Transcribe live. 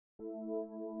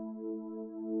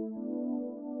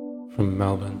From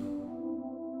Melbourne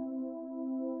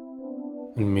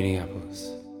and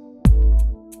Minneapolis.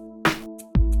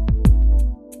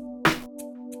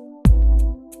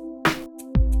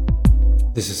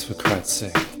 This is for Christ's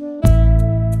sake.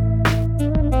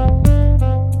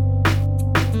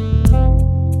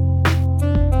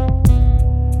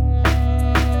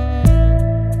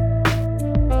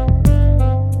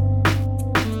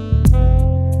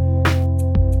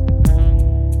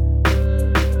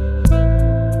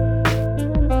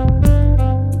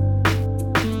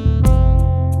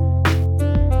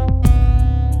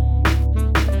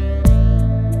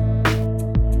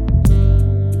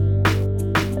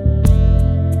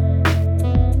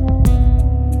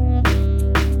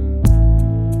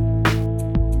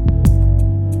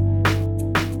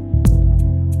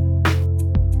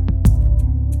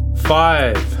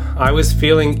 I was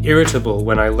feeling irritable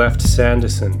when I left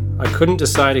Sanderson. I couldn't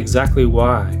decide exactly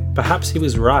why. Perhaps he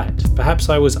was right. Perhaps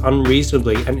I was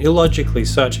unreasonably and illogically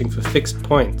searching for fixed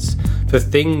points, for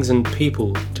things and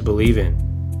people to believe in.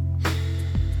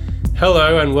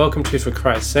 Hello and welcome to For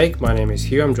Christ's Sake. My name is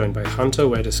Hugh. I'm joined by Hunter.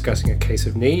 We're discussing a case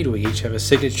of need. We each have a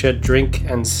signature drink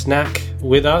and snack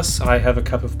with us. I have a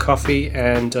cup of coffee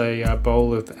and a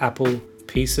bowl of apple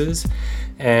pieces,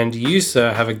 and you,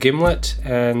 sir, have a gimlet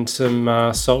and some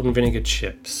salt and vinegar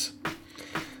chips.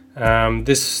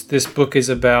 This book is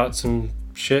about some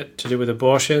shit to do with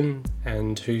abortion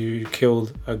and who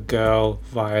killed a girl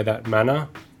via that manner.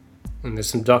 And there's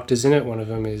some doctors in it. One of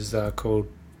them is called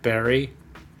Barry,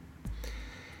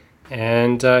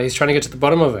 and he's trying to get to the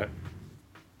bottom of it.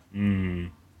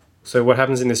 So what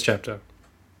happens in this chapter?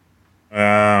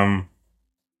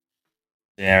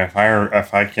 Yeah,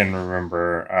 if I can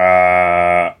remember,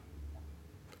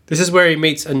 this is where he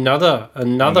meets another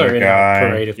in guy. a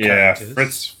parade of characters. Yeah,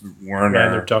 Fritz Werner.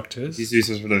 Random doctors. He's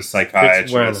used for the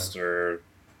psychiatrist or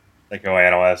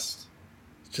psychoanalyst.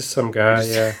 Just some guy,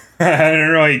 yeah. I don't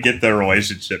really get the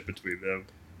relationship between them.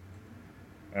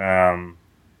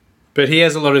 But he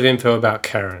has a lot of info about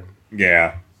Karen.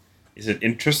 Yeah. Is it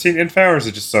interesting info or is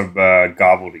it just some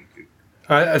gobbledygook?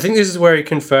 I think this is where he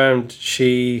confirmed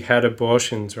she had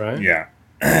abortions, right? Yeah.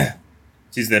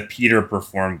 Sees that Peter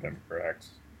performed them, correct?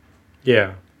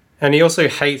 Yeah. And he also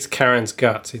hates Karen's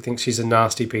guts. He thinks she's a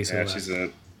nasty piece of work. Yeah, she's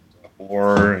a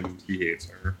whore and he hates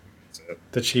her. That's it.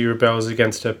 That she rebels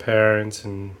against her parents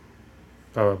and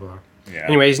blah, blah, blah. Yeah.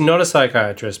 Anyway, he's not a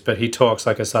psychiatrist, but he talks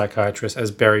like a psychiatrist,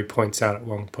 as Barry points out at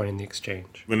one point in the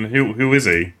exchange. Then who is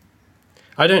he?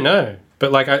 I don't know.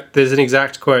 But there's an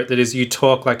exact quote that is, "You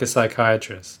talk like a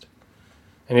psychiatrist."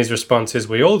 And his response is,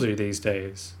 "We all do these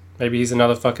days." Maybe he's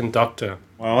another fucking doctor.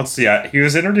 Well, let's see. He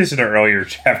was introduced in an earlier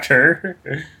chapter.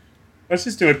 Let's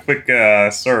just do a quick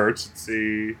search and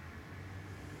see.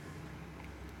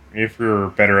 If we were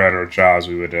better at our jobs,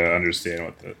 we would understand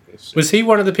what this Was he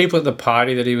one of the people at the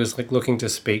party that he was looking to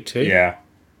speak to? Yeah.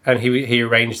 And he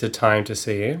arranged the time to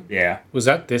see him? Yeah. Was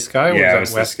that this guy? Or Yeah,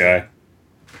 was it that was this guy.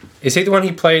 Is he the one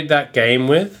he played that game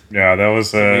with? No, that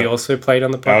was we also played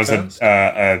on the podcast? That was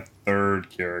a third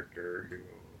character.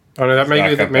 Oh no,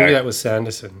 maybe that was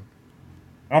Sanderson.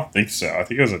 I don't think so. I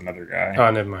think it was another guy. Oh,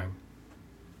 never mind.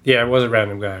 Yeah, it was a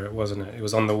random guy, wasn't it? It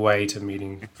was on the way to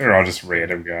meeting. They're all just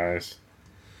random guys.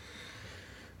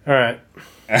 All right.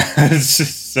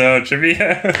 So,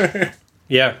 trivia?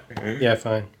 Yeah,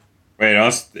 fine. Wait,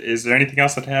 is there anything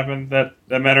else that happened that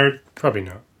mattered? Probably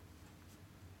not.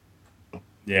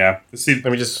 Yeah. Let's see.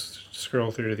 Let me just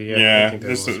scroll through to the end. Yeah,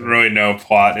 there's really no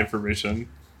plot information.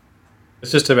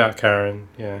 It's just about Karen,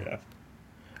 yeah.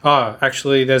 Oh,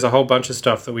 actually, there's a whole bunch of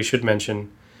stuff that we should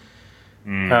mention.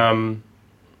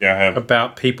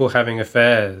 About people having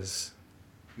affairs.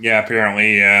 Yeah,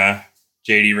 apparently,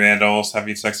 J.D. Randall's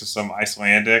having sex with some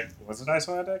Icelandic... Was it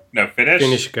Icelandic? No,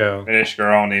 Finnish girl. Finnish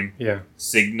girl named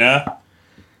Signa.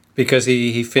 Because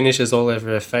he finishes all over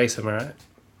her face, am I right?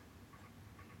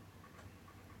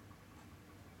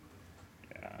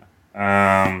 Yeah.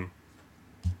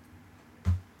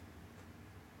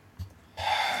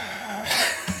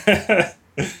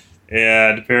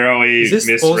 And apparently, is this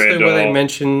Miss also Randall, where they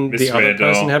mentioned the other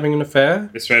person having an affair?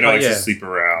 Miss Randall likes to sleep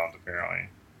around, apparently.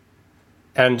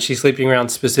 And she's sleeping around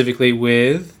specifically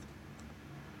with...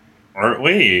 Aren't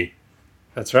we?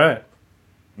 That's right.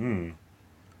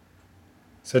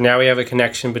 So now we have a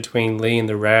connection between Lee and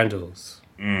the Randalls.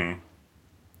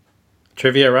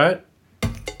 Trivia, right?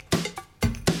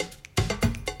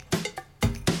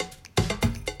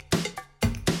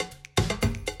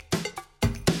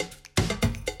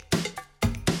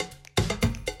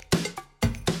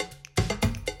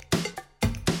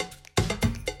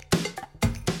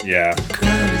 Yeah.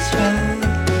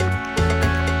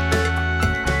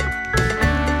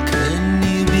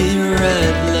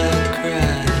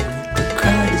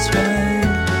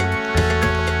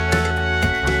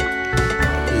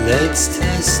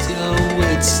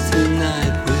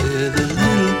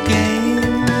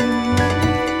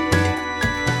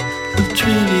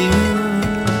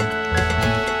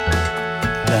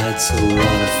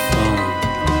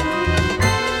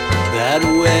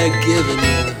 ain't giving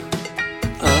her.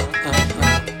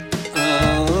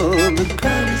 The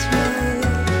crowd is right.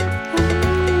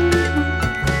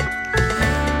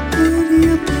 Will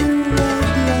you be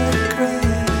right like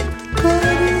crack? The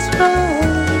crowd is right.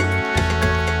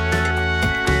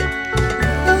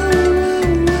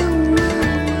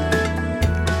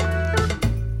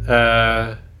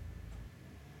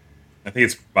 I think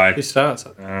it's by. Who starts?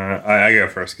 I go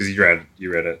first because you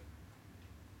read it.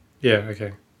 Yeah.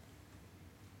 Okay.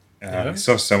 Yeah.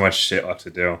 Still so much shit left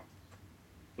to do.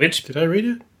 Which did I read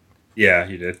it? Yeah,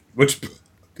 you did. Which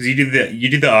because you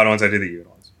did the odd ones, I did the even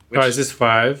ones. Is this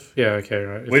 5? Yeah. Okay.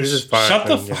 Right. Which this is 5, shut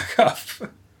the fuck up.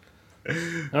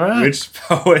 All right. Which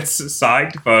poet's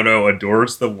signed photo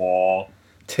adores the wall?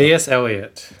 T.S.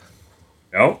 Eliot.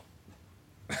 Nope.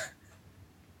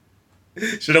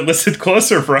 Should have listened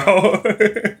closer, bro.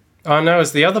 Oh no,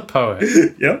 it's the other poet.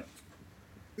 Yep.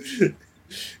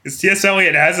 Because T.S.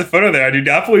 Eliot has a photo there. I do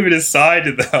not believe it is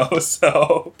signed, though.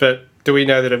 So. But do we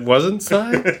know that it wasn't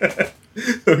signed? Okay,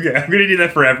 I'm going to do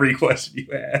that for every question you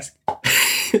ask.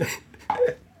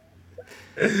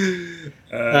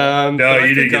 No,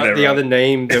 you didn't get that the wrong. other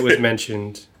name that was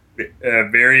mentioned.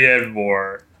 Marianne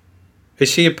Moore. Is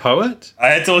she a poet? I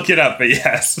had to look it up, but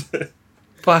yes.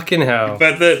 Fucking hell!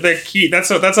 But the key that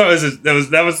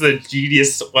was the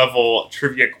genius level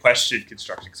trivia question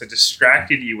construction because it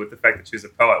distracted you with the fact that she was a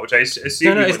poet, which I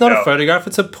assume. No, it's not a photograph;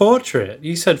 it's a portrait.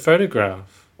 You said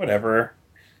photograph. Whatever.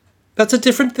 That's a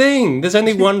different thing. There's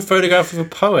only one photograph of a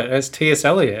poet. That's T.S.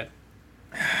 Eliot.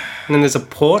 And then there's a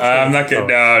portrait. I'm not gonna.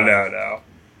 No.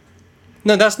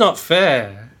 No, that's not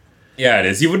fair. Yeah, it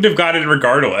is. You wouldn't have gotten it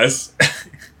regardless.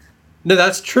 No,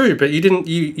 that's true, but you didn't.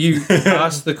 You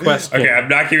asked the question. Okay, I'm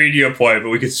not giving you a point, but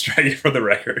we can strike it from the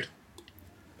record.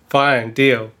 Fine,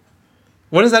 deal.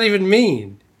 What does that even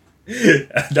mean?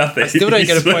 Nothing. I still don't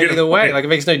get a point either way. Like, it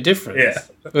makes no difference. Yeah.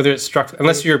 Whether it's struck,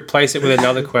 unless you replace it with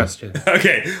another question.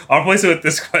 Okay, I'll replace it with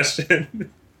this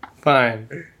question. Fine.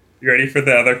 You ready for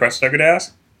the other question I'm going to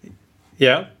ask?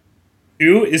 Yeah.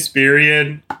 Who is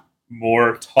Marianne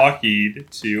Moore talking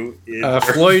to in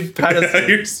Floyd Patterson.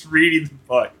 You're just reading the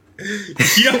book.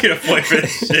 You don't get a point for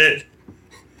this shit.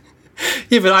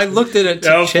 Yeah, but I looked at it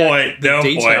to check the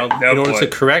detail in order to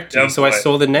correct you, so I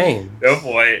saw the name. No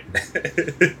point.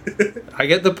 I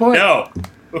get the point. No.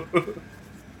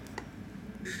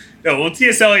 No, well,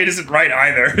 T.S. Eliot isn't right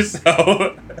either,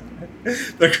 so...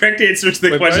 The correct answer to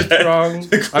the question... Both wrong.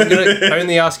 I'm going to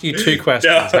only ask you 2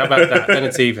 questions. No. How about that? Then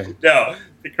it's even. No,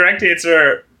 the correct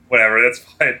answer... Whatever, that's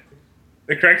fine.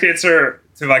 The correct answer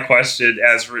to my question,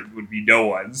 as written, would be no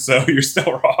one, so you're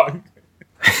still wrong.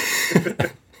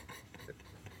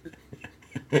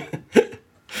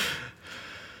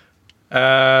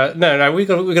 No, we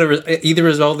got to either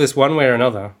resolve this one way or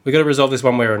another. We got to resolve this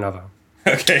one way or another.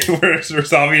 Okay, we're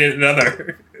resolving it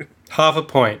another. Half a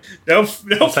point. No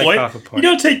point. Half a point.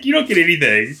 You don't get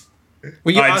anything.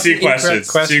 Well, all right, 2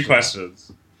 questions. 2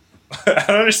 questions. I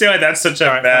don't understand why that's such a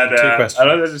bad. I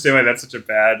don't understand why that's such a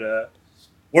bad.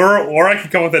 Or I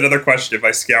can come with another question if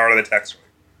I scour the text.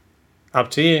 Up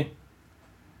to you.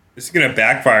 This is gonna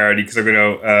backfire on you because I'm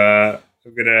gonna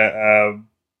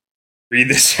read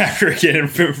this chapter again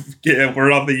and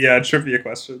we're on the trivia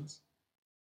questions.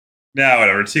 No,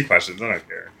 whatever. 2 questions. I don't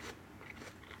care.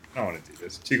 I don't want to do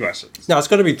this. 2 questions. No, it's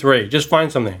got to be 3. Just find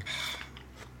something.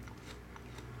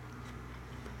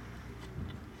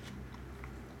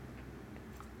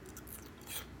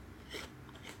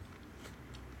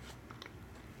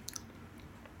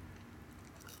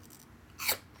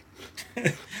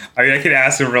 I mean, I could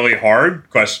ask a really hard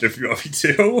question if you want me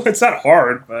to. It's not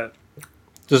hard, but...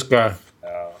 Just go.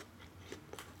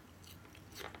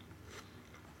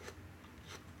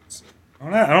 I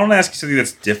don't want to ask you something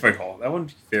that's difficult. That wouldn't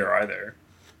be fair either.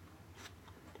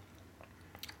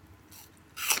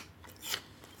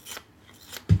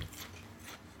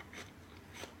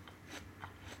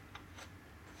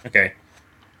 Okay.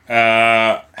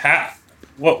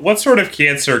 What sort of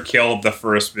cancer killed the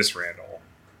first Miss Randall?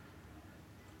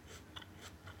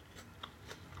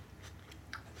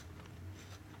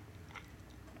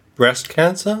 Breast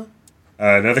cancer?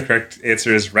 Another correct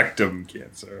answer is rectum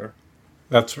cancer.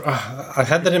 That's I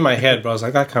had that in my head, but I was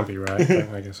like, that can't be right. But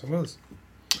I guess it was.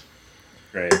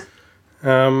 Great.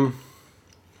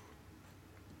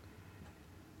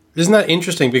 Isn't that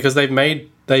interesting? Because they've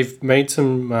made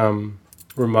some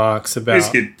remarks about.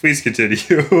 Please continue.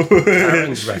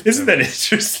 Isn't that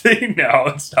interesting? No,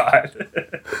 it's not.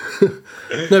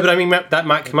 No, but I mean that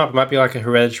might come up. It might be like a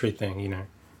hereditary thing, you know.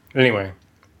 Anyway.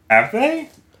 Have they?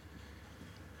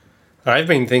 I've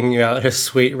been thinking about her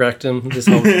sweet rectum this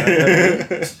whole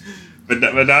time. but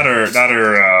not her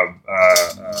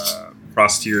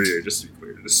posterior, just to be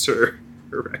clear, just her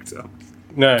rectum.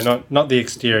 No, not the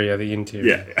exterior, the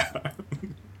interior. Yeah.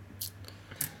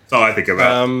 That's all I think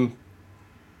about.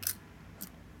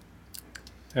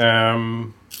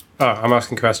 I'm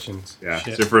asking questions. Yeah, Shit.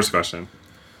 it's your first question.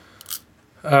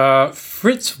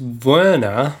 Fritz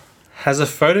Werner has a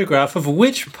photograph of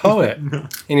which poet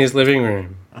in his living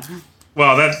room?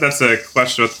 Well, that's a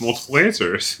question with multiple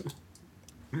answers.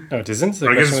 No, it isn't. It's a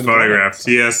I guess question it's with photograph.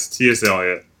 words. T.S.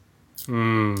 Eliot.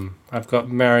 I've got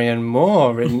Marion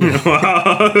Moore written.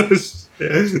 Wow.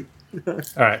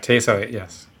 All right, T.S. Eliot,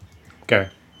 yes. Go.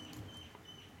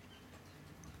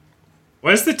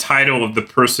 What is the title of the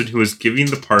person who was giving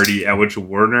the party at which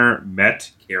Werner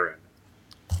met Karen?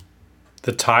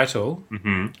 The title?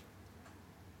 Mm-hmm.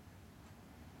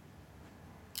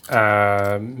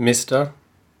 Mr.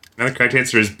 And the correct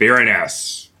answer is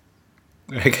Baroness.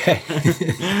 Okay.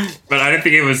 But I didn't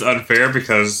think it was unfair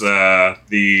because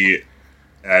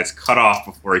it's cut off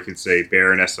before you could say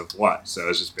Baroness of what. So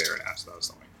it's just Baroness. That was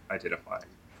the only identifying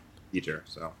feature.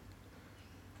 So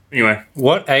anyway.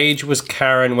 What age was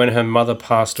Karen when her mother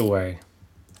passed away?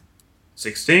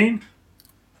 16?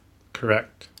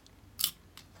 Correct.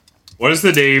 What is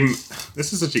the name?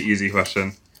 This is such an easy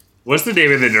question. What's the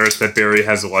name of the nurse that Barry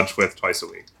has lunch with twice a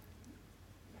week?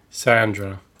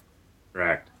 Sandra.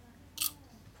 Correct.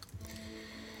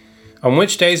 On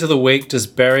which days of the week does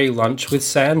Barry lunch with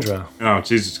Sandra? Oh,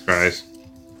 Jesus Christ.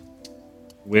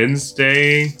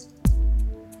 Wednesday?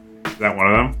 Is that one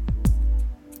of them?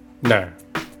 No.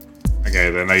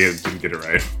 Okay, then I didn't get it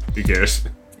right. Who cares?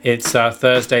 It's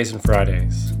Thursdays and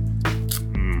Fridays.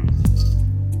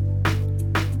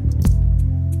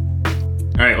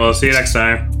 All right, well, see you next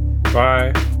time.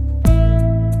 Bye.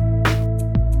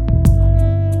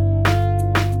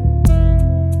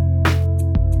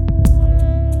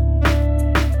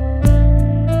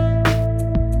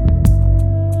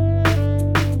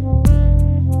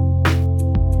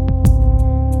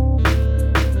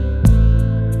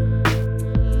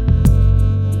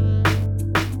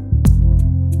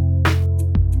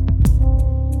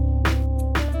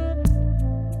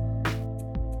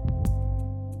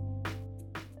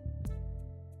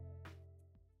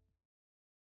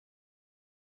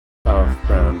 Of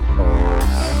brown hole.